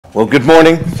Well, good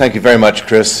morning. Thank you very much,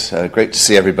 Chris. Great to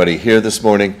see everybody here this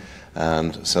morning,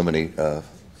 and so many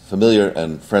familiar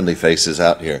and friendly faces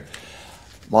out here.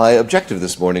 My objective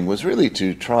this morning was really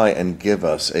to try and give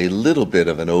us a little bit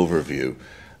of an overview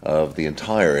of the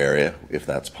entire area, if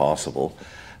that's possible,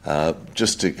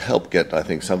 just to help get, I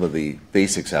think, some of the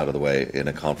basics out of the way in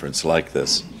a conference like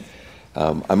this.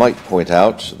 I might point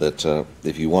out that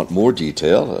if you want more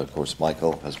detail, of course,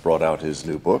 Michael has brought out his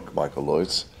new book, Michael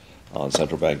Lloyd's, on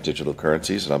central bank digital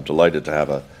currencies, and I'm delighted to have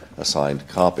a signed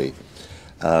copy.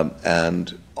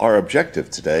 And our objective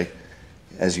today,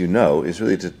 as you know, is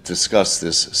really to discuss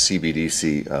this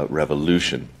CBDC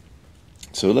revolution.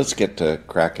 So let's get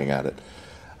cracking at it.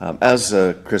 As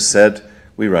Chris said,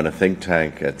 we run a think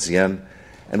tank at Zien,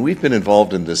 and we've been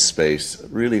involved in this space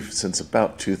really since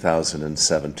about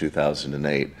 2007,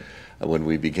 2008, when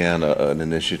we began an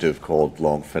initiative called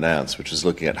Long Finance, which is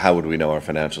looking at how would we know our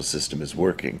financial system is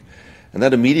working. And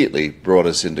that immediately brought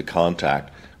us into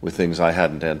contact with things I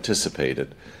hadn't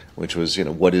anticipated, which was,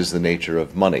 what is the nature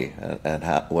of money and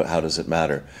how does it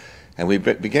matter? And we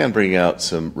began bringing out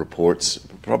some reports.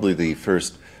 Probably the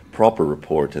first proper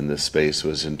report in this space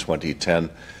was in 2010,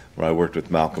 where I worked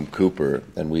with Malcolm Cooper,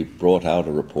 and we brought out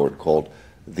a report called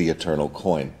The Eternal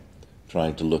Coin,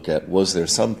 trying to look at, was there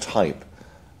some type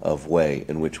of way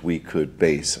in which we could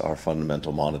base our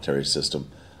fundamental monetary system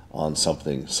on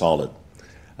something solid.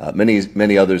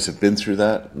 Many others have been through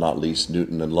that, not least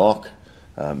Newton and Locke.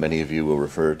 Many of you will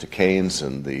refer to Keynes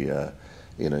and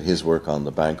his work on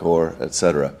the Bancor,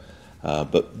 etc.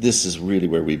 But this is really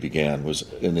where we began,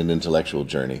 was in an intellectual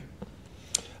journey.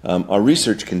 Our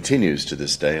research continues to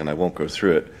this day, and I won't go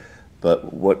through it,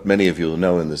 but what many of you will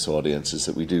know in this audience is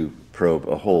that we do probe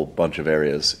a whole bunch of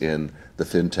areas in the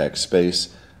fintech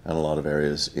space, and a lot of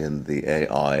areas in the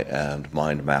AI and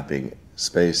mind mapping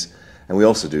space. And we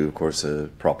also do, of course, a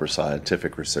proper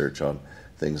scientific research on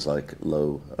things like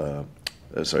low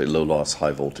loss,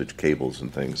 high voltage cables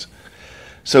and things.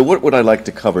 So what would I like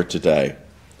to cover today?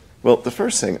 Well, the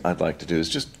first thing I'd like to do is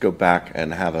just go back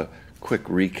and have a quick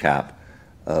recap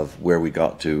of where we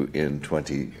got to in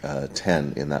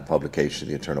 2010 in that publication,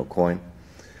 The Eternal Coin.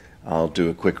 I'll do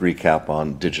a quick recap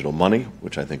on digital money,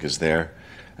 which I think is there.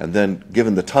 And then,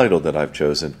 given the title that I've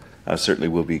chosen, I certainly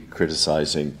will be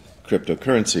criticizing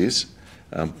cryptocurrencies,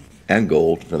 and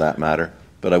gold for that matter,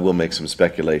 but I will make some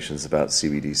speculations about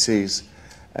CBDCs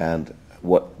and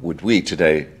what would we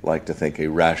today like to think a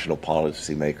rational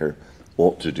policymaker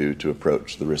ought to do to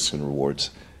approach the risks and rewards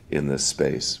in this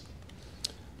space.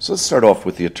 So let's start off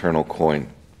with The Eternal Coin.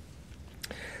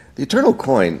 The Eternal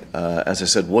Coin, as I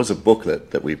said, was a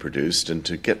booklet that we produced, and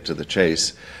to get to the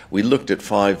chase, we looked at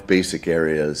 5 basic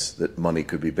areas that money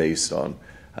could be based on.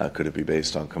 Could it be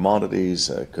based on commodities?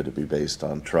 Could it be based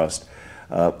on trust?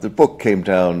 The book came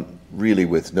down really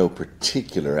with no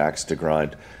particular axe to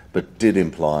grind, but did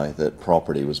imply that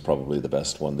property was probably the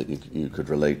best one that you could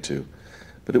relate to.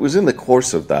 But it was in the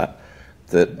course of that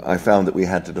I found that we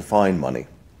had to define money.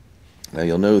 Now,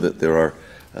 you'll know that there are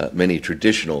many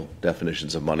traditional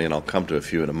definitions of money, and I'll come to a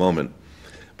few in a moment.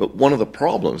 But one of the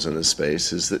problems in this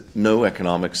space is that no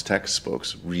economics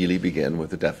textbooks really begin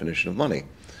with a definition of money.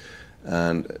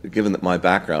 And given that my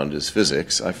background is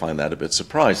physics, I find that a bit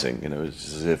surprising.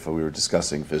 It's as if we were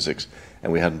discussing physics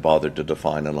and we hadn't bothered to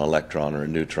define an electron or a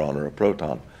neutron or a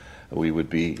proton. We would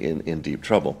be in deep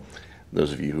trouble.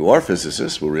 Those of you who are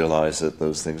physicists will realize that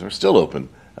those things are still open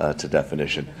to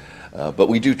definition. But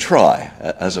we do try,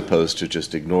 as opposed to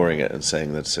just ignoring it and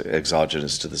saying that's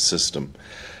exogenous to the system.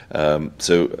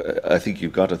 So I think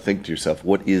you've got to think to yourself,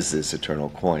 what is this eternal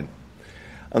coin?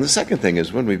 And the second thing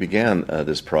is, when we began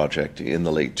this project in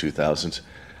the late 2000s,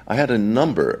 I had a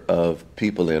number of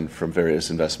people in from various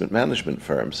investment management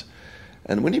firms.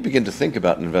 And when you begin to think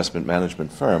about an investment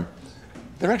management firm,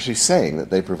 they're actually saying that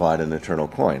they provide an eternal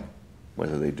coin,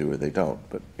 whether they do or they don't.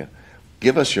 But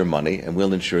give us your money and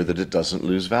we'll ensure that it doesn't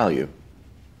lose value.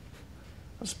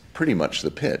 That's pretty much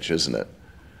the pitch, isn't it?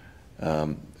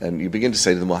 And you begin to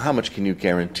say to them, well, how much can you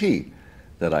guarantee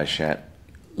that I shan't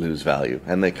lose value?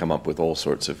 And they come up with all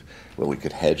sorts of, well, we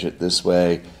could hedge it this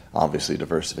way. Obviously,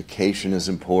 diversification is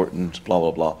important, blah,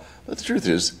 blah, blah. But the truth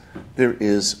is, there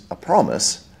is a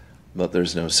promise, but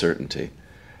there's no certainty.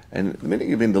 And the minute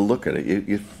you begin to look at it,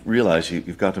 you realize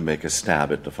you've got to make a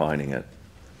stab at defining it.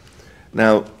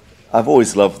 Now, I've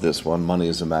always loved this one. Money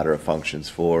is a matter of functions: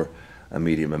 for a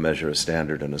medium, a measure, a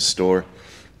standard, and a store.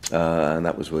 And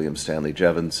that was William Stanley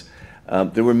Jevons.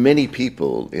 There were many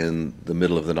people in the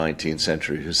middle of the 19th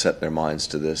century who set their minds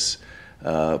to this,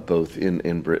 both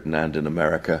in Britain and in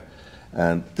America.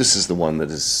 And this is the one that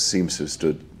seems to have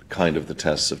stood kind of the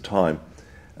tests of time.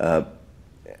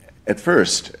 At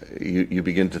first, you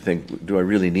begin to think, do I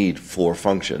really need 4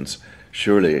 functions?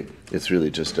 Surely it's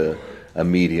really just a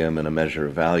medium and a measure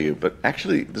of value. But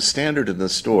actually, the standard in the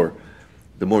store,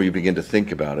 the more you begin to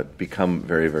think about it, become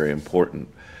very, very important.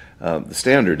 The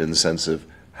standard in the sense of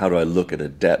how do I look at a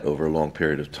debt over a long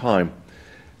period of time,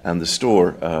 and the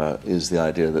store is the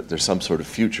idea that there's some sort of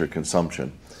future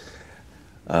consumption.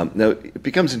 Now, it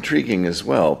becomes intriguing as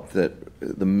well that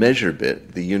the measure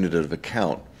bit, the unit of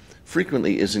account,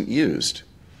 frequently isn't used.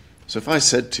 So if I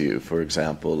said to you, for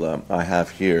example, I have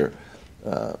here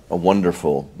a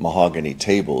wonderful mahogany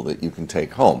table that you can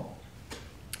take home,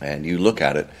 and you look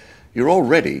at it, you're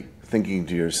already thinking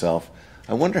to yourself,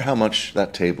 I wonder how much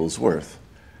that table's worth.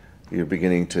 You're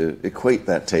beginning to equate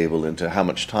that table into how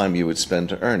much time you would spend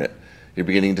to earn it. You're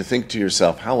beginning to think to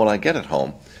yourself, how will I get it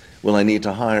home? Will I need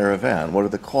to hire a van? What are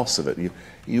the costs of it? You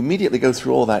immediately go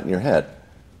through all that in your head,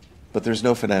 but there's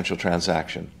no financial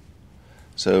transaction.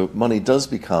 So money does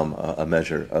become a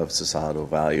measure of societal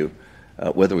value,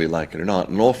 whether we like it or not,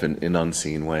 and often in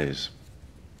unseen ways.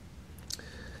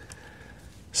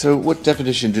 So what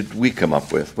definition did we come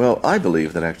up with? Well, I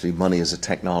believe that actually money is a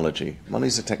technology. Money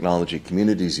is a technology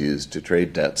communities use to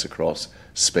trade debts across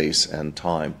space and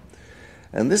time.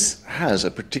 And this has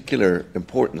a particular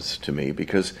importance to me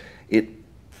because it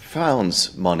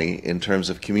founds money in terms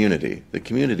of community. The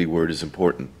community word is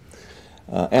important.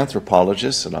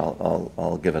 Anthropologists, and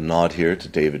I'll give a nod here to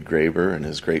David Graeber and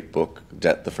his great book,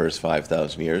 Debt the First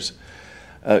 5,000 Years.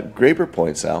 Graeber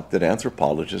points out that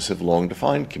anthropologists have long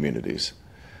defined communities.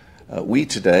 We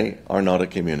today are not a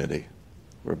community.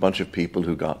 We're a bunch of people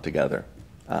who got together,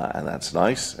 and that's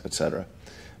nice, etc.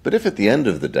 But if at the end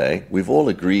of the day we've all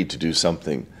agreed to do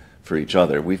something for each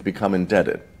other, we've become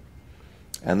indebted.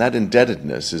 And that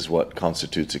indebtedness is what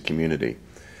constitutes a community.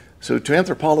 So to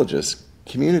anthropologists,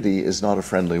 community is not a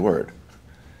friendly word.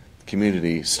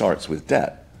 Community starts with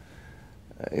debt.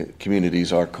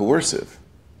 Communities are coercive,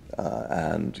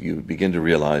 and you begin to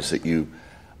realize that you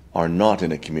are not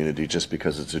in a community just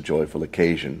because it's a joyful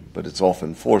occasion, but it's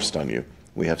often forced on you.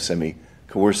 We have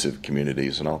semi-coercive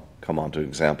communities, and I'll come on to an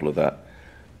example of that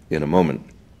in a moment.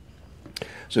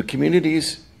 So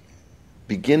communities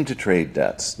begin to trade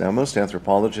debts. Now, most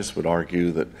anthropologists would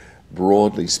argue that,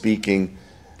 broadly speaking,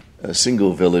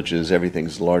 single villages,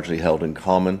 everything's largely held in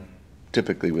common,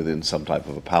 typically within some type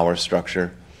of a power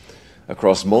structure.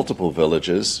 Across multiple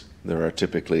villages, there are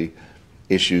typically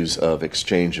issues of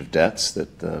exchange of debts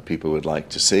that people would like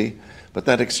to see, but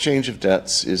that exchange of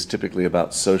debts is typically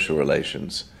about social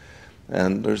relations.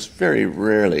 And there's very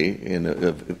rarely in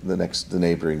the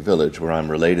neighboring village where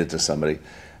I'm related to somebody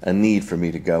a need for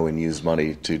me to go and use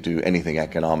money to do anything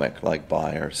economic, like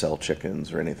buy or sell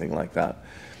chickens or anything like that.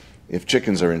 If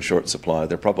chickens are in short supply,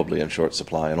 they're probably in short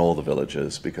supply in all the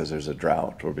villages because there's a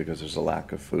drought or because there's a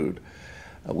lack of food.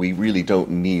 We really don't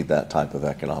need that type of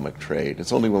economic trade.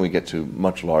 It's only when we get to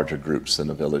much larger groups than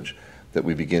a village that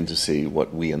we begin to see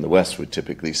what we in the West would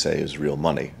typically say is real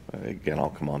money. Again,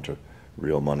 I'll come on to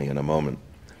real money in a moment.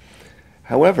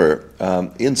 However,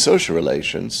 in social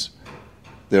relations,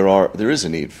 there is a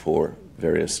need for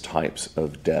various types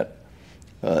of debt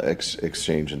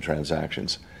exchange and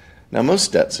transactions. Now,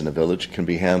 most debts in a village can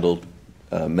be handled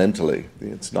mentally.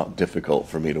 It's not difficult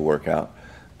for me to work out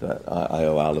that I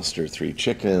owe Alistair 3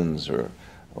 chickens, or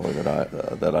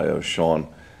that I owe Sean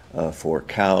 4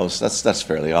 cows. That's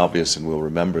fairly obvious, and we'll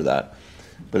remember that.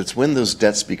 But it's when those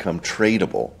debts become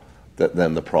tradable that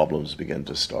then the problems begin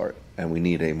to start, and we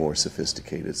need a more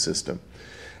sophisticated system.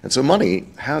 And so money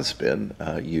has been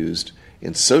used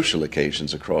in social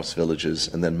occasions across villages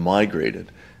and then migrated,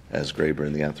 as Graeber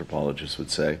and the anthropologists would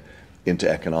say, into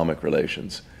economic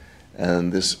relations.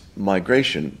 And this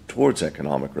migration towards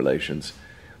economic relations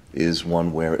is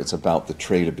one where it's about the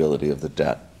tradability of the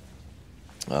debt.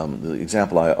 The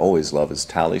example I always love is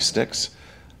tally sticks,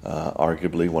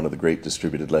 arguably one of the great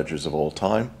distributed ledgers of all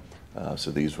time.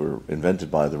 So these were invented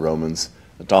by the Romans,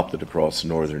 adopted across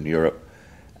Northern Europe,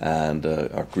 and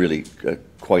are really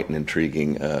quite an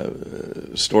intriguing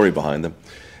story behind them,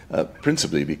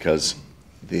 principally because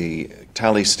the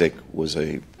tally stick was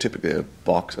typically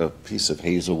a piece of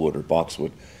hazelwood or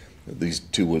boxwood, these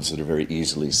two woods that are very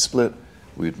easily split.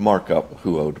 We'd mark up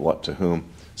who owed what to whom,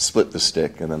 split the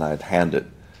stick, and then I'd hand it.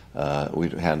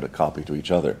 We'd hand a copy to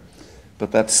each other.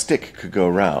 But that stick could go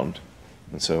round,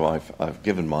 and so I've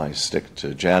given my stick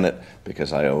to Janet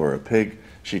because I owe her a pig.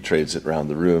 She trades it around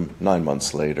the room. 9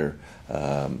 months later,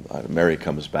 Mary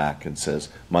comes back and says,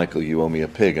 "Michael, you owe me a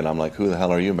pig." And I'm like, "Who the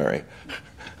hell are you, Mary?"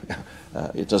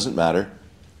 It doesn't matter.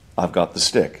 I've got the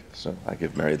stick. So I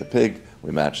give Mary the pig.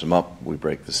 We match them up. We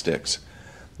break the sticks.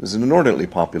 was an inordinately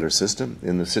popular system.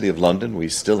 In the City of London, we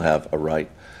still have a rite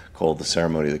called the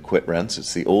ceremony of quit rents.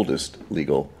 It's the oldest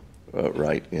legal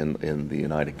rite in the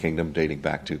United Kingdom, dating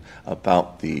back to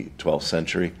about the 12th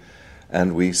century.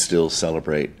 And we still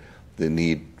celebrate the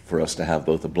need for us to have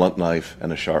both a blunt knife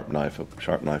and a sharp knife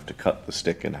to cut the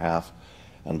stick in half,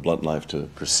 and a blunt knife to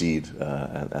proceed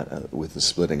with the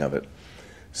splitting of it.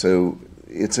 So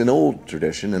it's an old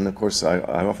tradition, and of course I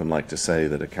often like to say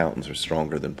that accountants are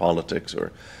stronger than politics,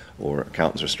 or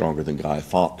accountants are stronger than Guy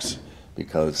Fawkes,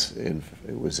 because it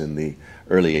was in the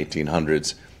early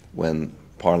 1800s when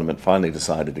Parliament finally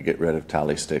decided to get rid of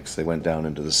tally sticks. They went down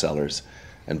into the cellars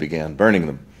and began burning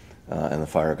them, and the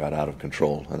fire got out of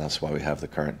control, and that's why we have the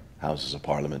current Houses of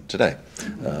Parliament today.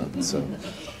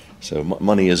 So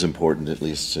money is important, at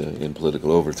least in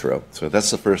political overthrow. So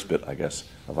that's the first bit, I guess,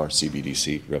 of our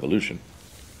CBDC revolution.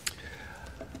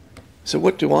 So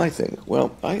what do I think?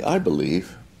 Well, I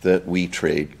believe that we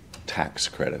trade tax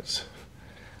credits.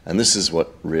 And this is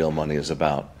what real money is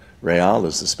about. Real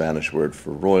is the Spanish word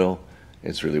for royal.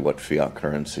 It's really what fiat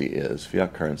currency is.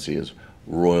 Fiat currency is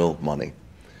royal money.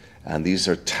 And these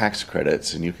are tax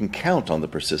credits, and you can count on the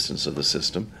persistence of the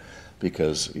system,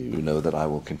 because you know that I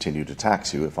will continue to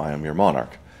tax you if I am your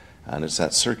monarch. And it's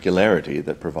that circularity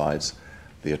that provides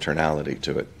the eternality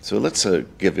to it. So let's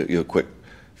give you a quick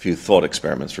few thought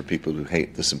experiments for people who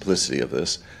hate the simplicity of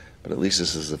this, but at least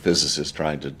this is a physicist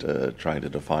trying to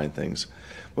define things.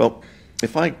 Well,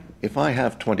 if I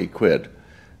have 20 quid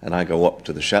and I go up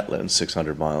to the Shetlands,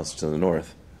 600 miles to the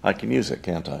north, I can use it,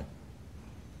 can't I?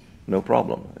 No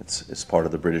problem. It's part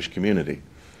of the British community.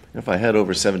 If I head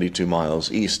over 72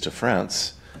 miles east to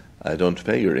France, I don't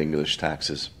pay your English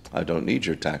taxes. I don't need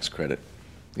your tax credit.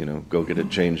 You know, go get it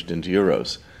changed into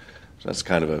euros. So that's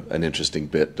kind of an interesting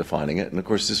bit defining it. And of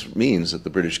course, this means that the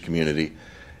British community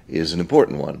is an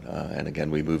important one. And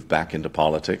again, we move back into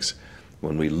politics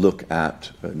when we look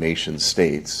at nation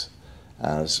states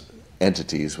as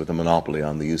entities with a monopoly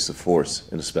on the use of force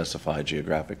in a specified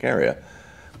geographic area.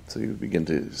 So you begin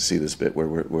to see this bit where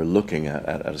we're looking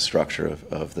at a structure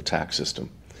of the tax system.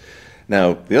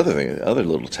 Now, the other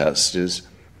little test is,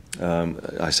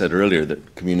 I said earlier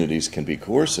that communities can be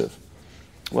coercive.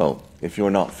 Well, if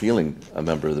you're not feeling a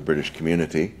member of the British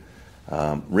community,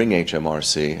 ring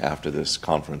HMRC after this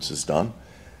conference is done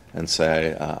and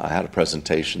say, I had a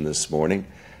presentation this morning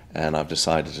and I've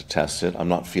decided to test it. I'm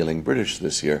not feeling British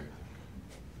this year.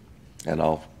 And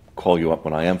I'll call you up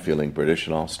when I am feeling British,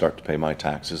 and I'll start to pay my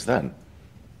taxes then.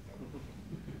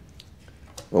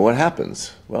 Well, what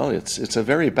happens? Well, it's a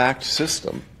very backed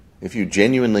system. If you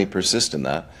genuinely persist in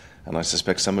that, and I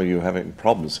suspect some of you are having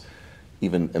problems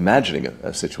even imagining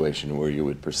a situation where you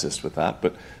would persist with that,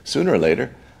 but sooner or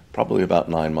later, probably about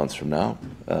 9 months from now,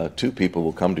 2 people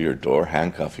will come to your door,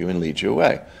 handcuff you, and lead you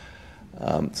away.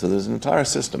 So there's an entire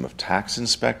system of tax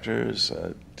inspectors,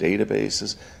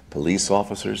 databases, police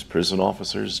officers, prison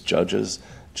officers, judges,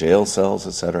 jail cells,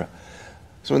 etc.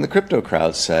 So when the crypto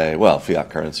crowds say, well, fiat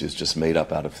currency is just made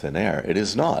up out of thin air, it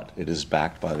is not. It is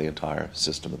backed by the entire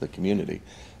system of the community.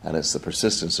 And it's the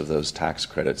persistence of those tax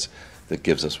credits that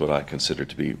gives us what I consider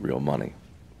to be real money.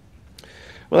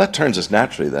 Well, that turns us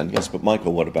naturally then, yes, but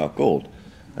Michael, what about gold?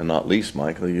 And not least,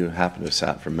 Michael, you happen to have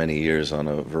sat for many years on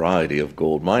a variety of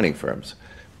gold mining firms,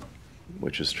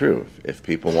 which is true. If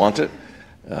people want it,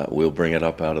 we'll bring it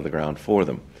up out of the ground for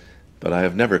them. But I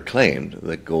have never claimed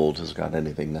that gold has got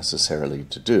anything necessarily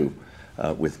to do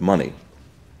with money.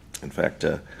 In fact,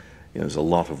 there's a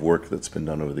lot of work that's been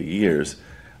done over the years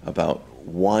about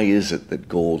why is it that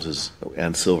gold has,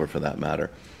 and silver for that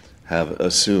matter, have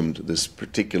assumed this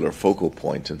particular focal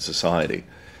point in society.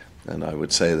 And I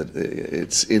would say that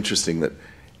it's interesting that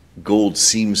gold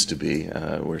seems to be,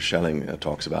 where Schelling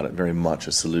talks about it, very much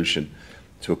a solution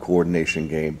to a coordination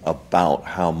game about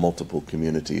how multiple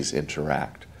communities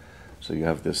interact. So you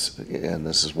have this, and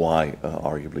this is why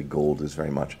arguably gold is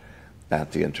very much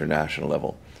at the international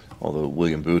level. Although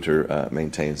William Booter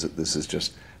maintains that this is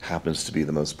just happens to be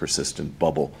the most persistent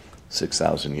bubble,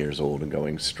 6,000 years old and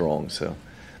going strong. So,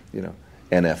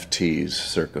 NFTs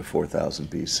circa 4,000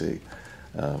 BC.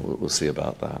 We'll see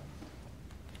about that.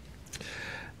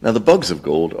 Now, the bugs of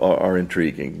gold are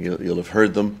intriguing. You'll have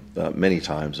heard them many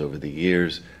times over the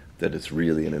years, that it's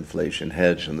really an inflation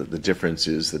hedge, and that the difference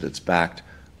is that it's backed,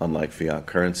 unlike fiat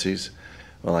currencies.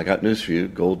 Well, I got news for you.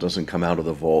 Gold doesn't come out of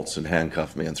the vaults and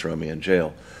handcuff me and throw me in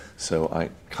jail. So I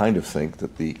kind of think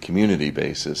that the community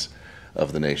basis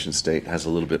of the nation state has a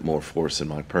little bit more force in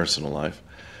my personal life.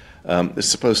 It's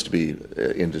supposed to be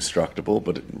indestructible,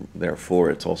 but therefore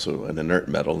it's also an inert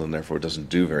metal, and therefore it doesn't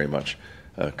do very much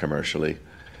commercially.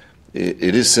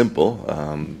 It is simple,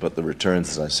 but the returns,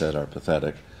 as I said, are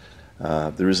pathetic.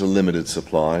 There is a limited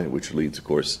supply, which leads, of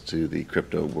course, to the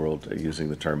crypto world using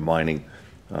the term mining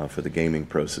for the gaming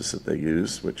process that they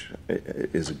use, which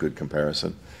is a good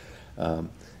comparison.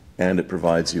 And it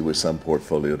provides you with some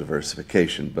portfolio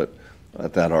diversification, but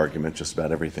at that argument, just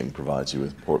about everything provides you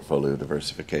with portfolio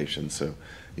diversification, so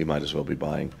you might as well be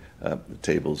buying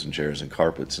tables and chairs and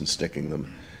carpets and sticking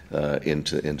them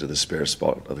into the spare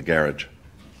spot of the garage.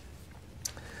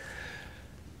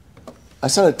 I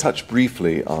said I'd touch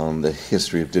briefly on the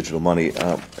history of digital money,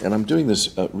 and I'm doing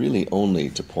this really only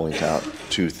to point out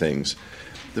two things.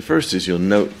 The first is you'll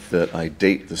note that I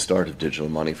date the start of digital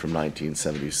money from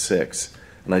 1976,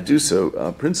 and I do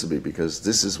so principally because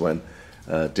this is when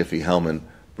Diffie-Hellman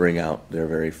bring out their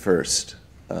very first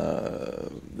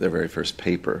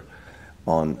paper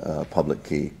on public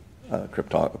key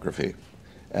cryptography,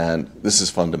 and this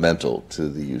is fundamental to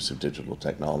the use of digital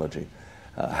technology,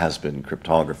 has been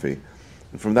cryptography.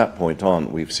 And from that point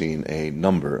on, we've seen a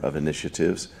number of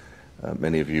initiatives.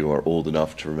 Many of you are old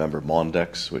enough to remember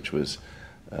Mondex, which was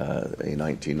a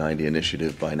 1990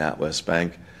 initiative by NatWest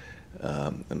Bank,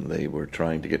 and they were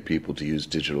trying to get people to use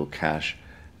digital cash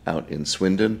out in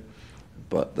Swindon,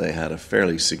 but they had a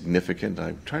fairly significant,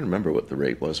 I'm trying to remember what the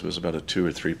rate was, it was about a 2 or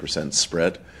 3%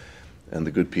 spread, and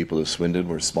the good people of Swindon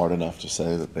were smart enough to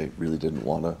say that they really didn't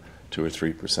want a 2 or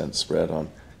 3% spread on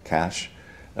cash.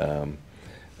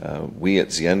 We at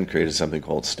Zien created something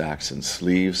called Stacks and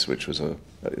Sleeves, which was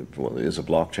is a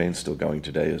blockchain, still going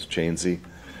today as Chainsy,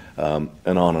 and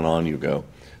on you go.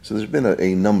 So there's been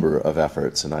a number of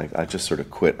efforts, and I just sort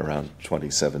of quit around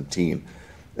 2017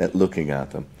 at looking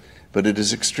at them. But it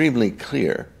is extremely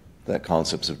clear that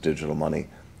concepts of digital money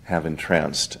have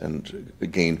entranced and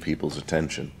gained people's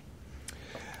attention.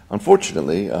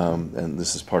 Unfortunately, and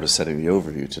this is part of setting the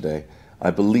overview today, I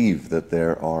believe that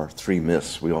there are three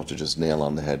myths we ought to just nail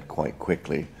on the head quite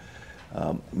quickly.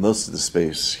 Most of the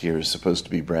space here is supposed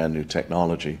to be brand new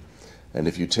technology, and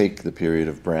if you take the period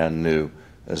of brand new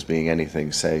as being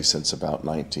anything, say, since about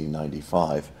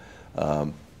 1995,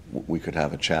 we could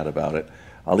have a chat about it.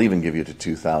 I'll even give you to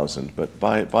 2000, but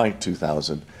by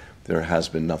 2000, there has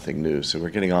been nothing new. So we're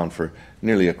getting on for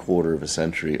nearly a quarter of a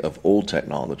century of old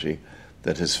technology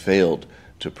that has failed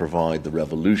to provide the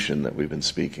revolution that we've been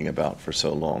speaking about for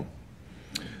so long.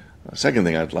 Second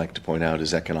thing I'd like to point out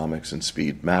is economics and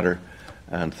speed matter.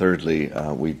 And thirdly,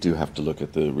 we do have to look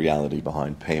at the reality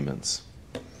behind payments.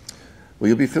 Well,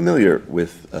 you'll be familiar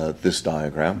with this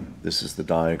diagram. This is the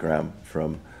diagram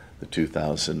from the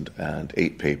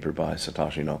 2008 paper by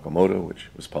Satoshi Nakamoto, which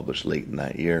was published late in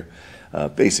that year,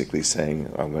 basically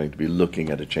saying I'm going to be looking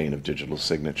at a chain of digital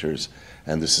signatures,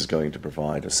 and this is going to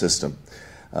provide a system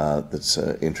that's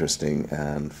interesting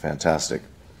and fantastic.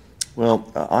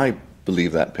 Well, I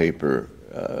believe that paper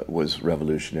was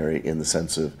revolutionary in the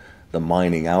sense of the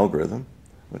mining algorithm,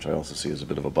 which I also see as a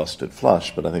bit of a busted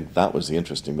flush, but I think that was the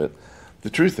interesting bit.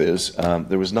 The truth is,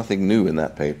 there was nothing new in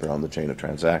that paper on the chain of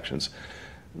transactions.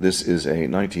 This is a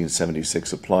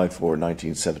 1976 applied for,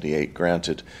 1978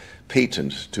 granted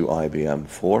patent to IBM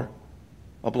for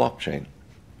a blockchain.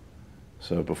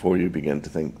 So before you begin to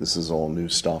think this is all new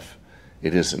stuff,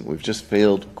 it isn't. We've just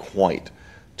failed quite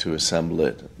to assemble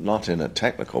it, not in a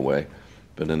technical way,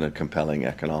 but in a compelling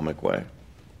economic way.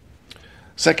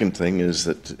 Second thing is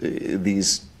that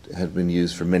these have been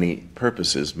used for many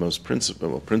purposes,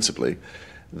 principally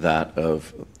that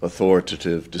of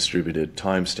authoritative distributed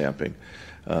timestamping.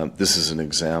 This is an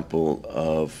example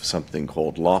of something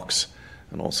called locks,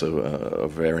 and also a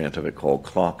variant of it called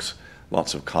clocks.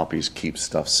 Lots of copies keep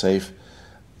stuff safe.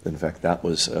 In fact, that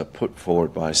was put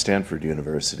forward by Stanford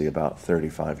University about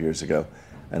 35 years ago,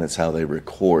 and it's how they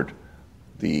record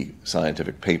the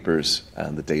scientific papers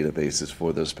and the databases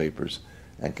for those papers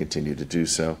and continue to do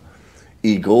so.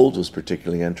 E-gold was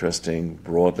particularly interesting.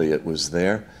 Broadly, it was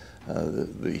there.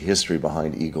 The history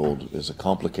behind e-gold is a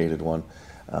complicated one,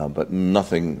 but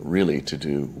nothing really to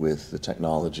do with the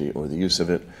technology or the use of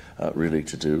it, really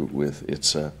to do with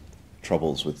its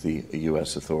troubles with the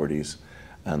U.S. authorities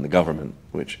and the government,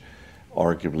 which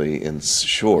arguably, in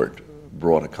short,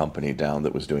 brought a company down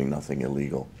that was doing nothing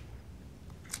illegal.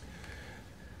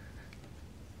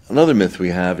 Another myth we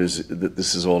have is that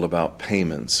this is all about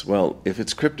payments. Well, if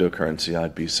it's cryptocurrency,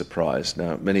 I'd be surprised.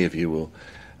 Now, many of you will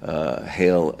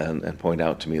hail and point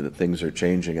out to me that things are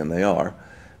changing, and they are,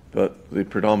 but the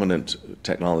predominant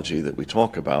technology that we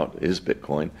talk about is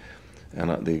Bitcoin,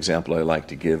 and the example I like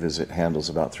to give is it handles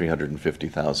about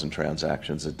 350,000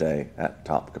 transactions a day at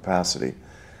top capacity.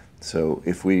 So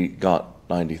if we got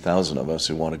 90,000 of us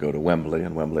who want to go to Wembley,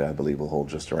 and Wembley I believe will hold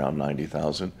just around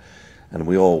 90,000, and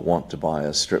we all want to buy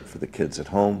a strip for the kids at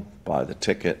home, buy the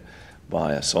ticket,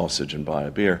 buy a sausage and buy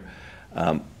a beer,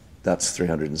 That's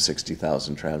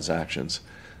 360,000 transactions.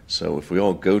 So if we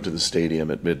all go to the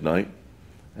stadium at midnight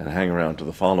and hang around to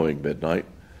the following midnight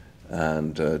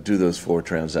and do those 4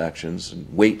 transactions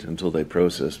and wait until they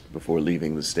process before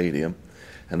leaving the stadium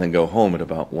and then go home at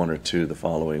about 1 or 2 the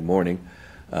following morning,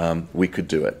 we could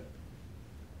do it.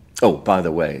 Oh, by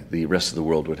the way, the rest of the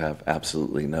world would have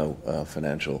absolutely no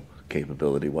financial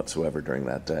capability whatsoever during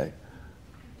that day.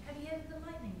 Have you heard of the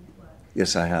Lightning Network?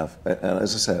 Yes, I have. And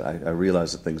as I said, I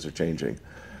realize that things are changing.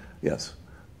 Yes.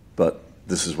 But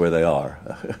this is where they are.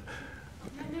 No, the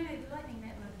Lightning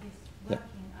Network is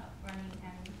working, up, running,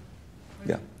 and...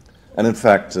 Yeah. And in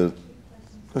fact,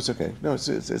 it's okay. No,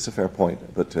 it's a fair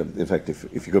point. But in fact,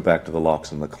 if you go back to the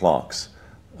locks and the clocks,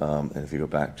 and if you go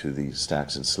back to the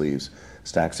stacks and sleeves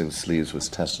was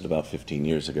tested about 15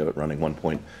 years ago at running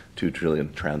 1.2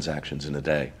 trillion transactions in a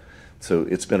day. So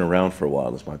it's been around for a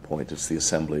while, is my point. It's the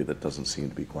assembly that doesn't seem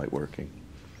to be quite working.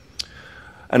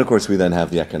 And of course, we then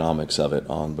have the economics of it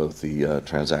on both the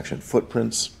transaction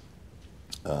footprints,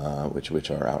 which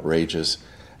are outrageous.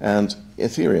 And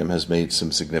Ethereum has made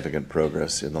some significant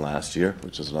progress in the last year,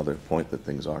 which is another point that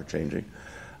things are changing.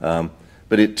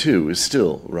 But it too is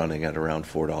still running at around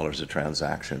 $4 a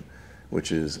transaction,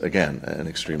 which is, again, an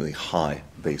extremely high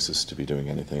basis to be doing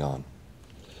anything on.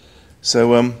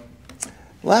 So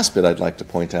last bit I'd like to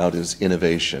point out is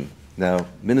innovation. Now,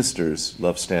 ministers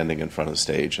love standing in front of the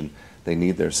stage, and they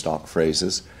need their stock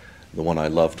phrases. The one I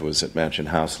loved was at Mansion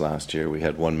House last year. We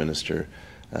had one minister,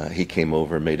 he came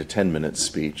over, made a 10-minute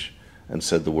speech, and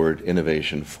said the word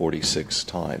innovation 46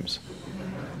 times.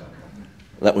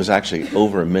 That was actually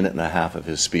over 1.5 minutes of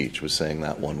his speech was saying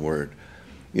that one word.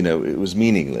 You know, it was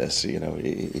meaningless. You know,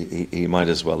 he might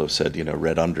as well have said, you know,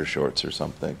 red undershorts or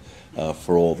something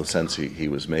for all the sense he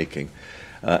was making.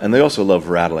 And they also love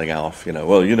rattling off, you know,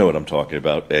 well, you know what I'm talking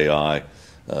about, AI,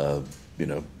 you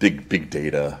know, big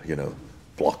data, you know,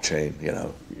 blockchain, you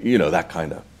know, that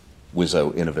kind of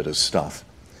whizzo innovative stuff.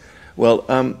 Well,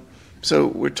 so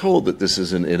we're told that this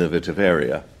is an innovative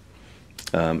area.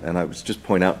 And I would just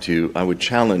point out to you, I would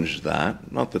challenge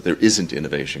that, not that there isn't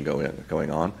innovation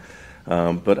going on,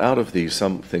 but out of the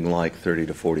something like 30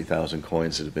 to 40,000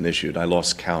 coins that have been issued, I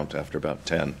lost count after about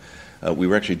 10. We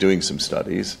were actually doing some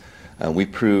studies. We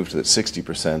proved that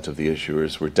 60% of the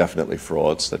issuers were definitely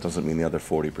frauds. That doesn't mean the other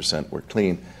 40% were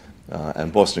clean.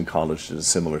 And Boston College did a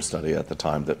similar study at the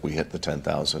time that we hit the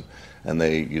 10,000. And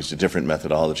they used a different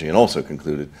methodology and also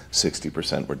concluded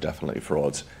 60% were definitely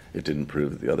frauds. It didn't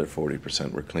prove that the other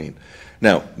 40% were clean.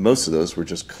 Now, most of those were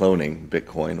just cloning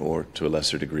Bitcoin or, to a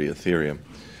lesser degree, Ethereum.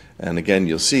 And again,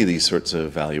 you'll see these sorts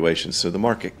of valuations. So the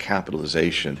market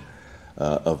capitalization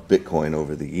of Bitcoin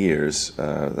over the years,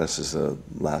 this is the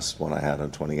last one I had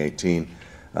on 2018.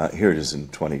 Here it is in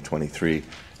 2023.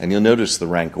 And you'll notice the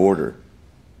rank order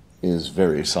is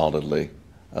very solidly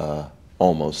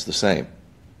almost the same.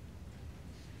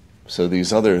 So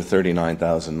these other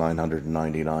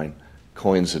 39,999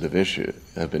 coins that have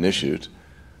been issued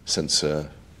since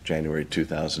January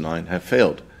 2009 have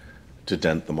failed to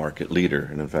dent the market leader.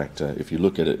 And in fact, if you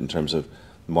look at it in terms of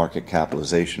market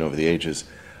capitalization over the ages,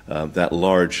 that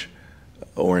large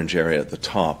orange area at the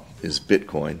top is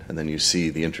Bitcoin, and then you see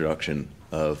the introduction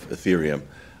of Ethereum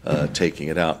taking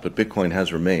it out. But Bitcoin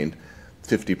has remained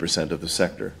 50% of the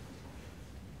sector.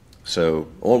 So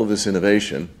all of this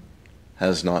innovation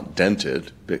has not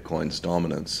dented Bitcoin's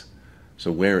dominance.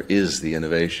 So where is the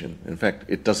innovation? In fact,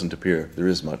 it doesn't appear there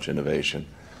is much innovation.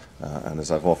 And as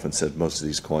I've often said, most of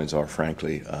these coins are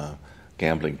frankly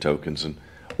gambling tokens and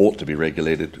ought to be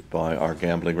regulated by our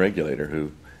gambling regulator,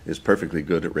 who is perfectly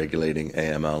good at regulating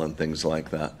AML and things like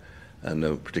that, and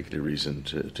no particular reason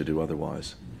to do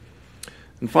otherwise.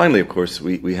 And finally, of course,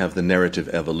 we have the narrative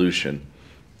evolution,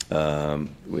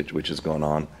 which has gone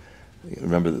on.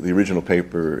 Remember that the original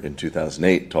paper in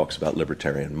 2008 talks about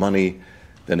libertarian money.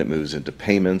 Then it moves into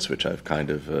payments, which I've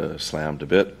kind of slammed a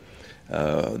bit.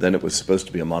 Then it was supposed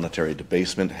to be a monetary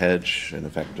debasement hedge. And in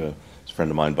fact, as a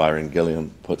friend of mine, Byron Gilliam,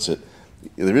 puts it,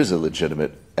 there is a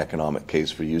legitimate economic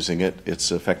case for using it.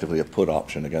 It's effectively a put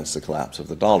option against the collapse of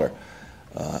the dollar.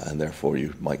 And therefore,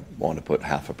 you might want to put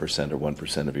 0.5% or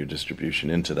 1% of your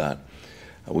distribution into that.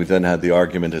 We've then had the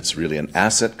argument it's really an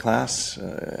asset class.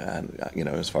 And, you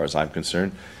know, as far as I'm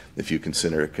concerned, if you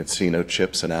consider casino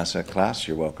chips an asset class,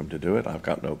 you're welcome to do it. I've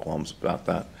got no qualms about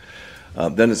that.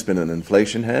 Then it's been an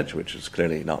inflation hedge, which has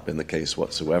clearly not been the case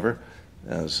whatsoever,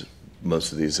 as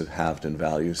most of these have halved in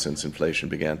value since inflation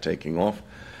began taking off.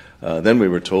 Then we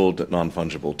were told that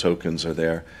non-fungible tokens are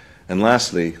there. And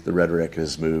lastly, the rhetoric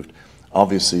has moved,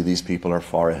 Obviously, these people are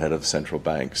far ahead of central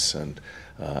banks, and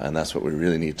that's what we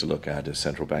really need to look at is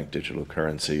central bank digital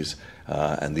currencies,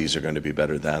 and these are going to be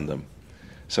better than them.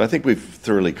 So I think we've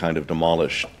thoroughly kind of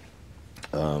demolished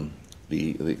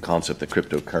the concept that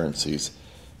cryptocurrencies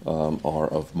are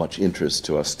of much interest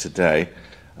to us today,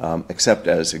 except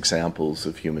as examples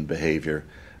of human behavior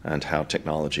and how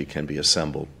technology can be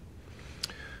assembled.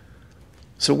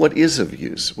 So what is of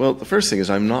use? Well, the first thing is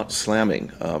I'm not slamming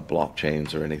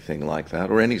blockchains or anything like that,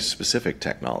 or any specific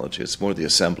technology. It's more the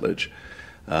assemblage.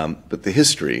 But the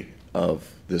history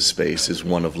of this space is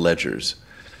one of ledgers.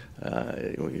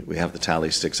 We have the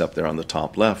tally sticks up there on the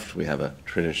top left. We have a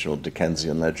traditional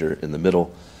Dickensian ledger in the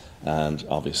middle. And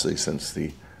obviously, since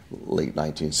the late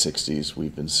 1960s,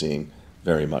 we've been seeing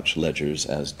very much ledgers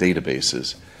as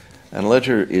databases. And a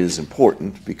ledger is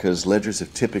important because ledgers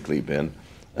have typically been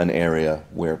an area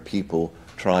where people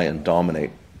try and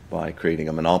dominate by creating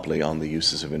a monopoly on the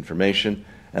uses of information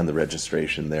and the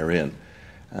registration therein.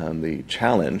 And the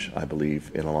challenge, I believe,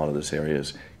 in a lot of this area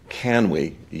is, can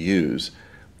we use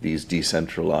these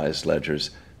decentralized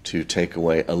ledgers to take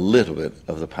away a little bit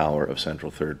of the power of central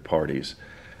third parties?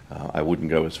 I wouldn't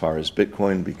go as far as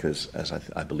Bitcoin because, as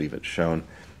I believe it's shown,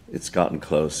 it's gotten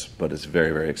close, but it's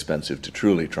very, very expensive to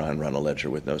truly try and run a ledger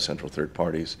with no central third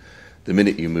parties. The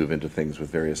minute you move into things with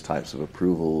various types of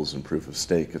approvals and proof of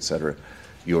stake, etc.,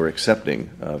 you're accepting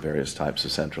various types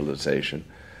of centralization.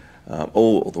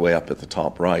 All the way up at the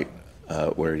top right,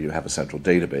 where you have a central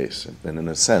database. And in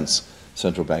a sense,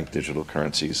 central bank digital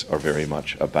currencies are very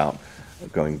much about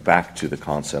going back to the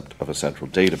concept of a central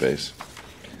database.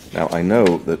 Now, I know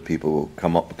that people will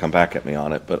come back at me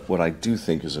on it, but what I do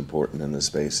think is important in this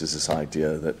space is this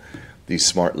idea that these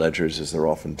smart ledgers, as they're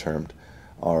often termed,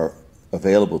 are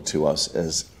available to us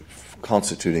as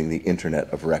constituting the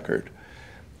Internet of record.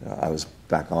 I was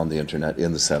back on the Internet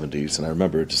in the 70s, and I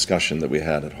remember a discussion that we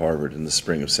had at Harvard in the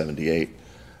spring of '78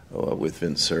 with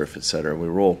Vince Cerf, et cetera. We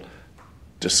were all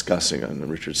discussing, and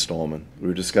Richard Stallman, we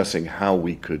were discussing how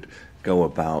we could go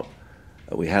about,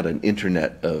 we had an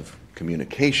Internet of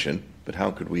communication, but how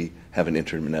could we have an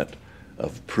Internet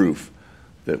of proof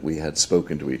that we had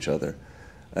spoken to each other?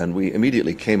 And we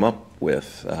immediately came up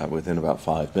with, within about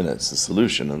 5 minutes, the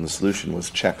solution, and the solution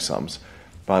was checksums.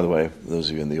 By the way, those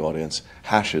of you in the audience,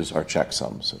 hashes are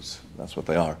checksums. That's what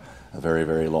they are. A very,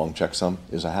 very long checksum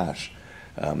is a hash.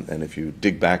 And if you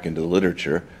dig back into the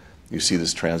literature, you see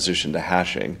this transition to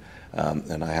hashing.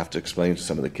 And I have to explain to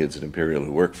some of the kids at Imperial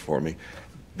who work for me,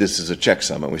 this is a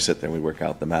checksum. And we sit there and we work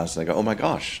out the maths, and I go, oh my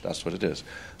gosh, that's what it is.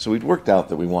 So we'd worked out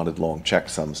that we wanted long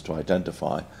checksums to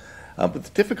identify. But the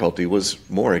difficulty was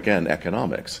more, again,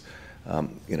 economics. A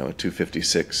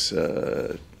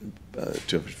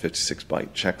 256 byte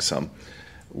checksum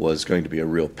was going to be a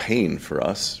real pain for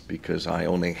us because I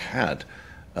only had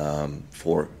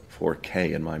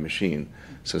 4K in my machine.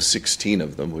 So 16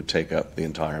 of them would take up the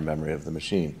entire memory of the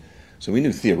machine. So we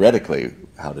knew theoretically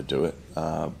how to do it,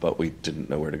 but we didn't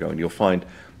know where to go. And you'll find,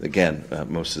 again,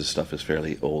 most of this stuff is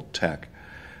fairly old tech.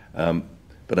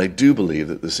 But I do believe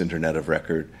that this Internet of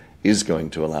Record is going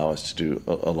to allow us to do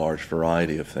a large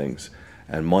variety of things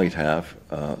and might have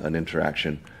an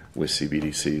interaction with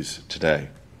CBDCs today.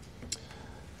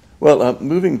 Well,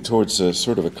 moving towards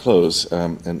sort of a close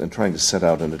and trying to set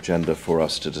out an agenda for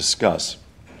us to discuss,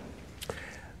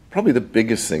 probably the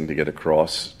biggest thing to get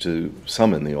across to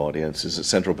some in the audience is that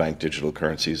central bank digital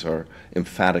currencies are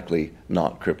emphatically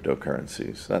not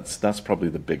cryptocurrencies. That's probably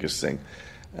the biggest thing.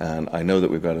 And I know that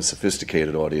we've got a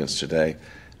sophisticated audience today,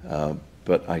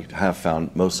 but I have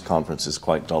found most conferences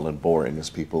quite dull and boring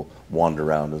as people wander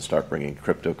around and start bringing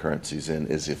cryptocurrencies in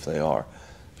as if they are.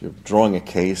 If you're drawing a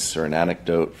case or an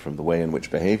anecdote from the way in which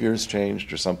behavior has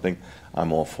changed or something,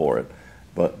 I'm all for it.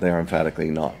 But they are emphatically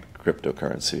not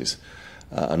cryptocurrencies.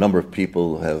 A number of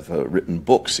people have written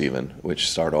books even, which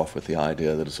start off with the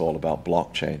idea that it's all about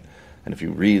blockchain. And if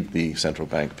you read the central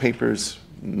bank papers,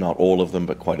 not all of them,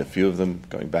 but quite a few of them,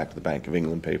 going back to the Bank of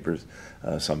England papers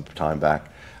some time back,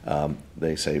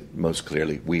 they say most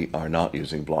clearly, we are not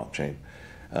using blockchain.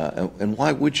 And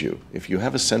why would you? If you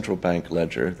have a central bank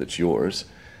ledger that's yours,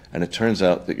 and it turns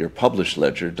out that your published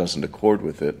ledger doesn't accord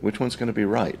with it, which one's going to be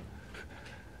right?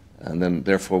 And then,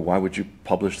 therefore, why would you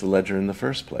publish the ledger in the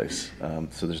first place?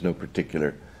 So there's no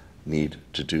particular need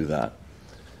to do that.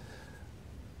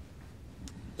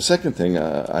 The second thing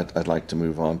I'd like to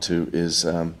move on to is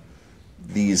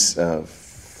these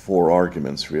three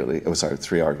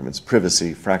arguments: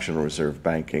 privacy, fractional reserve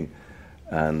banking,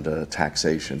 and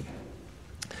taxation.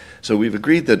 So we've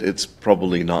agreed that it's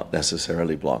probably not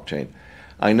necessarily blockchain.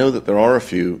 I know that there are a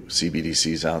few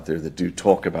CBDCs out there that do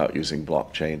talk about using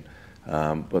blockchain,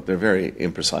 but they're very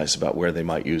imprecise about where they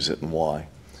might use it and why.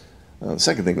 The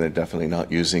second thing they're definitely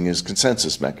not using is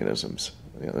consensus mechanisms.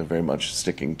 They're very much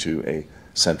sticking to a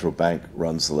central bank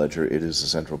runs the ledger. It is the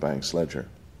central bank's ledger.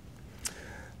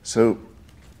 So,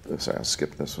 sorry, I'll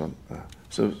skip this one.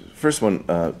 So first one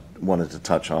wanted to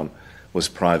touch on was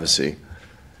privacy.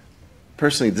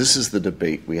 Personally, this is the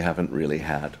debate we haven't really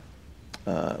had.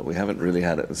 We haven't really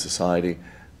had it in society.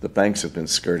 The banks have been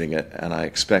skirting it, and I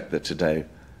expect that today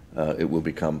it will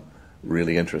become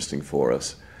really interesting for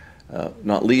us.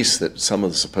 Not least that some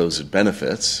of the supposed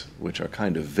benefits, which are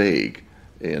kind of vague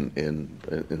in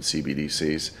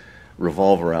CBDCs,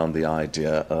 revolve around the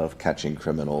idea of catching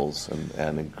criminals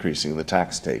and increasing the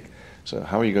tax take. So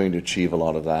how are you going to achieve a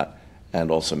lot of that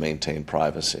and also maintain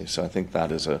privacy? So I think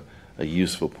that is a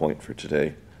useful point for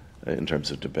today in terms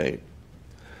of debate.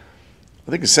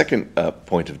 I think a second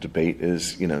point of debate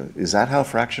is, is that how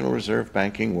fractional reserve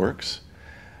banking works?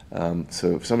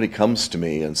 So if somebody comes to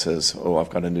me and says, oh, I've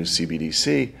got a new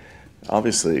CBDC,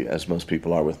 obviously, as most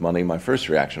people are with money, my first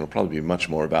reaction will probably be much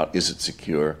more about, is it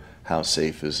secure, how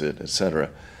safe is it, etc.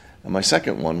 And my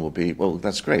second one will be, well,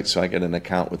 that's great, so I get an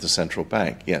account with the central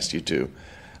bank. Yes, you do.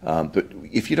 But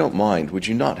if you don't mind, would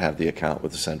you not have the account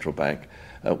with the central bank?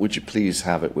 Would you please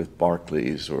have it with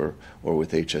Barclays or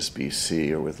with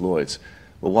HSBC or with Lloyds?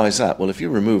 Well, why is that? Well, if you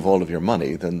remove all of your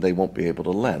money, then they won't be able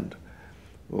to lend.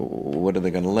 What are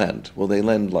they going to lend? Well, they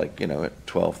lend like, at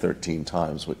 12, 13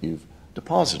 times what you've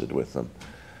deposited with them.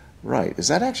 Right. Is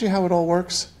that actually how it all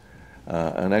works?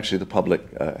 And actually the public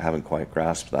haven't quite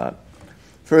grasped that.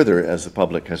 Further, as the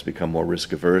public has become more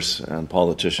risk averse and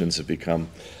politicians have become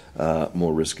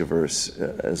more risk averse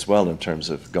as well in terms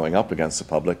of going up against the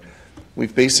public,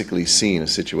 we've basically seen a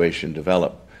situation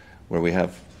develop where we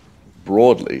have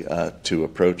broadly two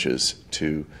approaches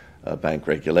to bank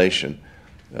regulation.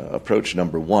 Approach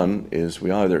number one is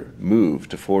we either move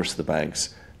to force the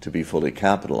banks to be fully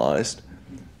capitalized,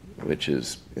 which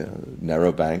is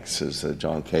narrow banks, as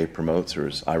John Kay promotes, or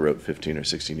as I wrote 15 or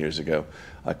 16 years ago.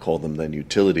 I called them then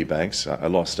utility banks. I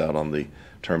lost out on the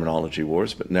terminology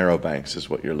wars, but narrow banks is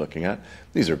what you're looking at.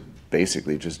 These are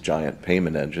basically just giant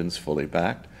payment engines, fully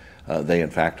backed. They, in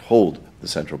fact, hold the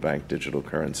central bank digital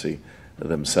currency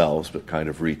themselves, but kind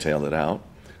of retail it out.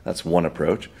 That's one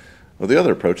approach. Well, the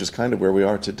other approach is kind of where we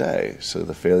are today. So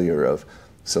the failure of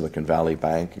Silicon Valley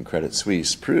Bank and Credit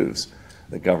Suisse proves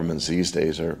that governments these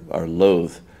days are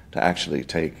loath to actually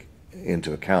take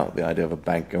into account the idea of a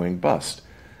bank going bust.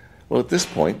 Well, at this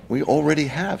point, we already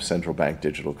have central bank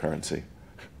digital currency.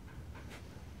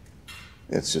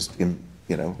 It's just,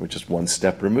 we're just one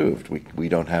step removed. We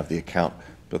don't have the account,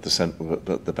 but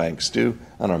the banks do,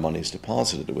 and our money is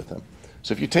deposited with them.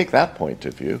 So if you take that point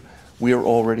of view, we are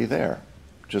already there,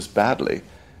 just badly.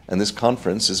 And this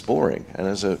conference is boring. And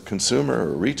as a consumer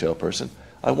or a retail person,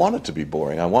 I want it to be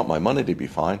boring. I want my money to be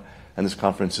fine. And this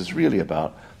conference is really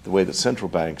about the way that central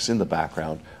banks in the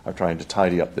background are trying to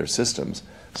tidy up their systems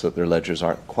so that their ledgers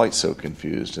aren't quite so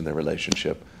confused in their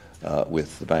relationship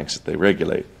with the banks that they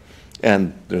regulate.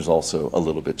 And there's also a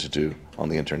little bit to do on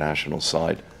the international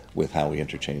side with how we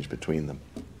interchange between them.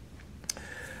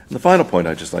 And the final point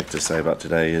I'd just like to say about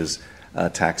today is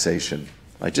taxation.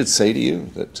 I did say to you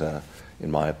that,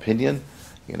 in my opinion,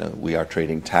 we are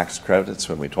trading tax credits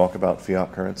when we talk about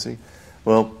fiat currency.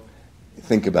 Well,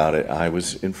 think about it. I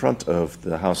was in front of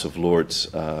the House of Lords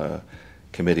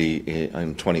committee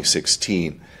in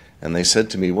 2016, and they said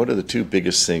to me, what are the two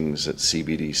biggest things that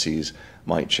CBDCs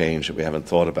might change that we haven't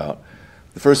thought about?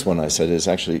 The first one I said is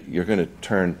actually you're going to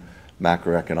turn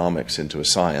macroeconomics into a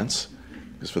science,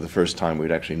 because for the first time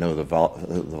we'd actually know the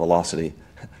velocity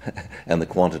and the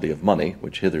quantity of money,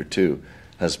 which hitherto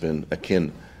has been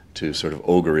akin to sort of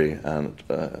augury and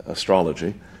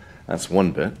astrology. That's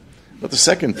one bit. But the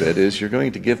second bit is you're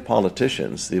going to give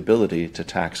politicians the ability to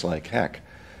tax like heck.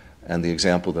 And the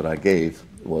example that I gave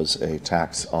was a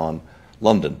tax on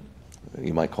London.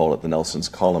 You might call it the Nelson's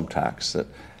Column tax, that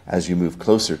as you move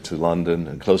closer to London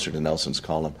and closer to Nelson's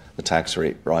Column, the tax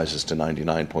rate rises to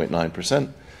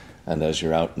 99.9%. And as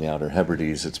you're out in the Outer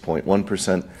Hebrides, it's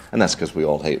 0.1%. And that's because we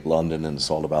all hate London and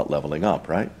it's all about leveling up,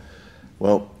 right?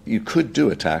 Well, you could do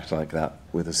a tax like that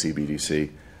with a CBDC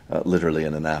literally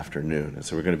in an afternoon. And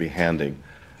so we're going to be handing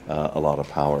a lot of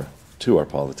power to our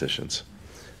politicians.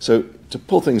 So to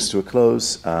pull things to a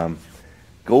close,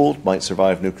 gold might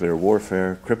survive nuclear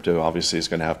warfare. Crypto obviously is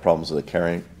going to have problems with a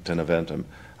Carrington event,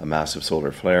 a massive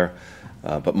solar flare,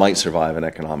 but might survive an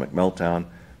economic meltdown.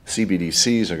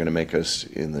 CBDCs are going to make us,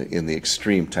 in the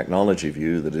extreme technology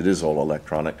view that it is all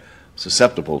electronic,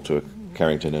 susceptible to a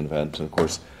Carrington event, and of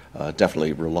course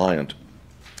definitely reliant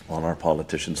on our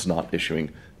politicians not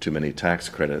issuing too many tax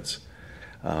credits.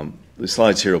 The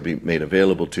slides here will be made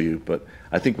available to you, but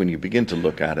I think when you begin to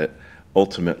look at it,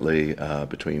 ultimately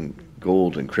between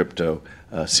gold and crypto,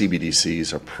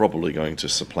 CBDCs are probably going to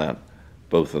supplant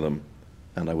both of them.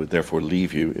 And I would therefore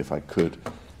leave you, if I could,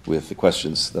 with the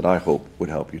questions that I hope would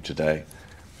help you today.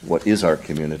 What is our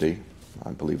community?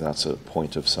 I believe that's a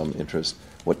point of some interest.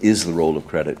 What is the role of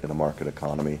credit in a market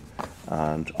economy?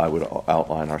 And I would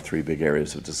outline our three big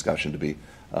areas of discussion to be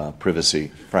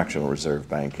privacy, fractional reserve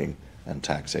banking, and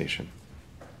taxation.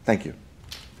 Thank you.